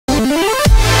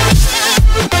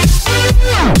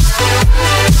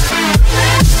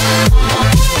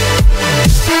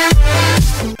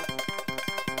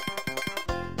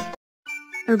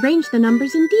Arrange the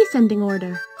numbers in descending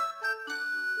order.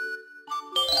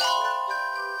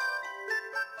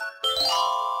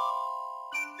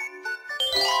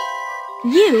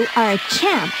 You are a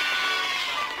champ.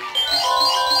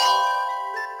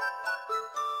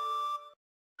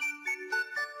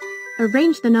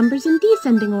 Arrange the numbers in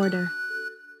descending order.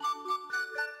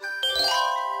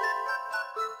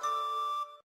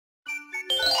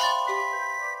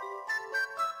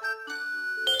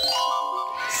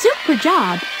 Super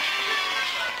job!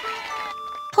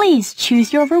 Please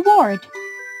choose your reward.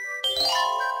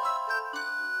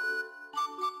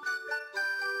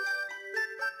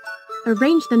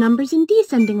 Arrange the numbers in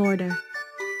descending order.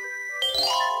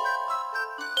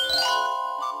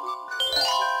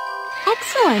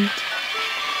 Excellent!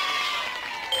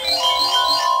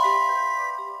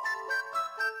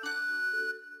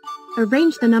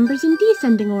 Arrange the numbers in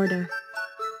descending order.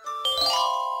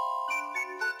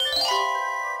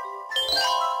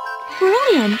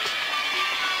 Brilliant!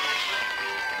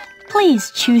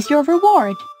 Please choose your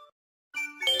reward.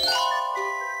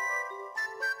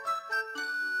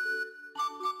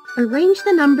 Arrange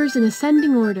the numbers in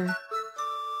ascending order.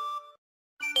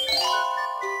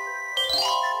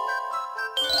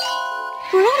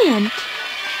 Brilliant!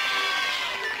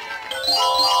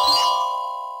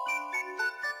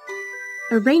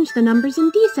 Arrange the numbers in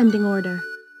descending order.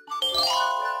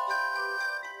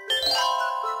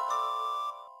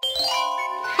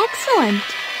 Excellent!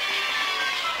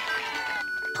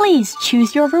 Please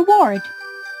choose your reward.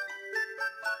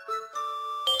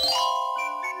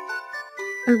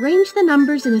 Arrange the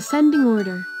numbers in ascending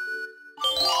order.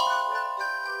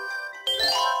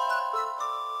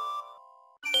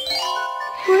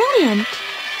 Brilliant!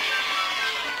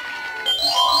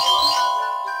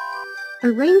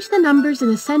 Arrange the numbers in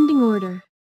ascending order.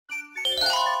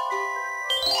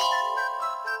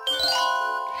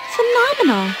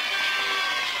 Phenomenal!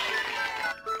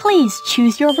 Please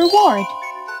choose your reward.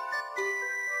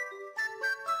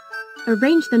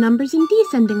 Arrange the numbers in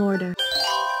descending order.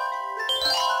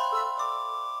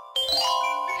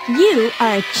 You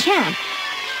are a champ.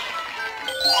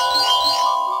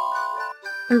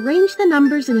 Arrange the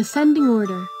numbers in ascending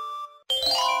order.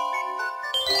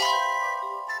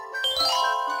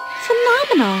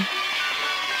 Phenomenal!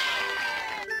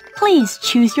 Please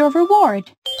choose your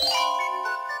reward.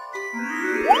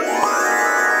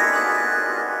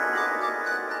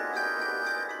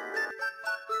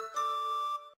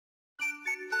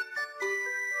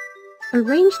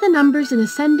 Arrange the numbers in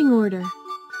ascending order.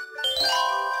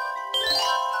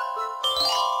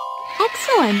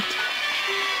 Excellent!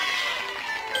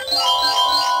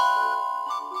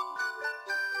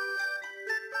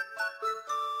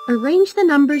 Arrange the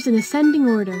numbers in ascending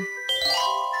order.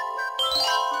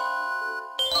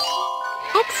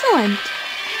 Excellent!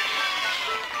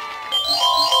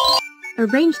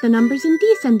 Arrange the numbers in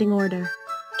descending order.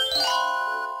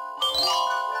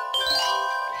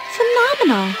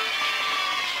 Phenomenal!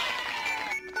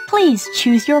 Please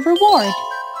choose your reward.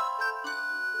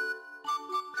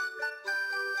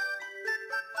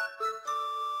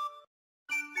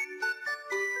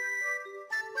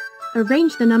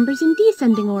 Arrange the numbers in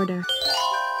descending order.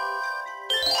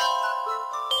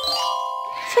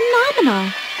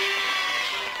 Phenomenal!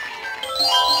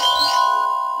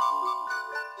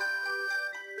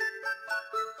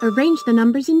 Arrange the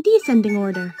numbers in descending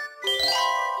order.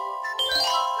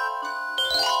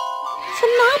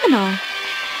 Phenomenal!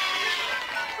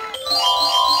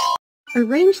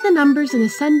 Arrange the numbers in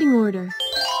ascending order.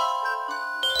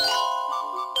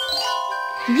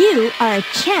 You are a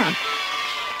champ.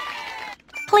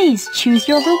 Please choose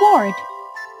your reward.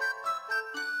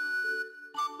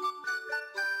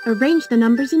 Arrange the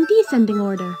numbers in descending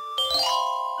order.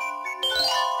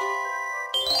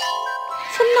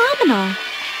 Phenomenal!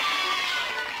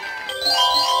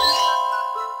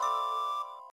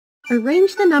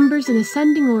 Arrange the numbers in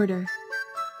ascending order.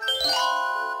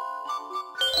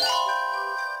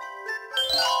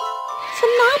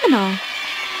 Phenomenal!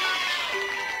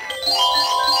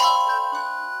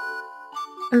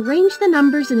 Arrange the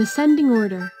numbers in ascending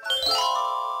order.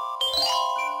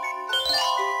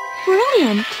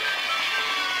 Brilliant!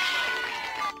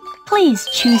 Please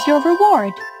choose your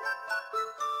reward.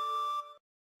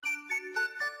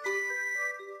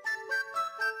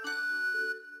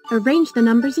 Arrange the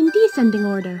numbers in descending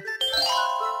order.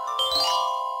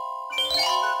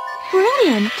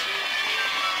 Brilliant!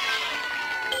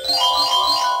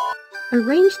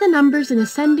 Arrange the numbers in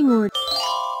ascending order.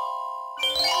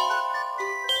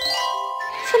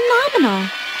 Phenomenal!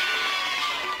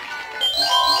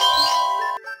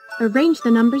 Arrange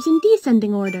the numbers in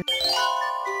descending order.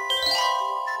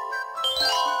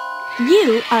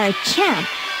 You are a champ.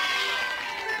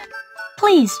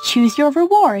 Please choose your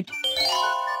reward.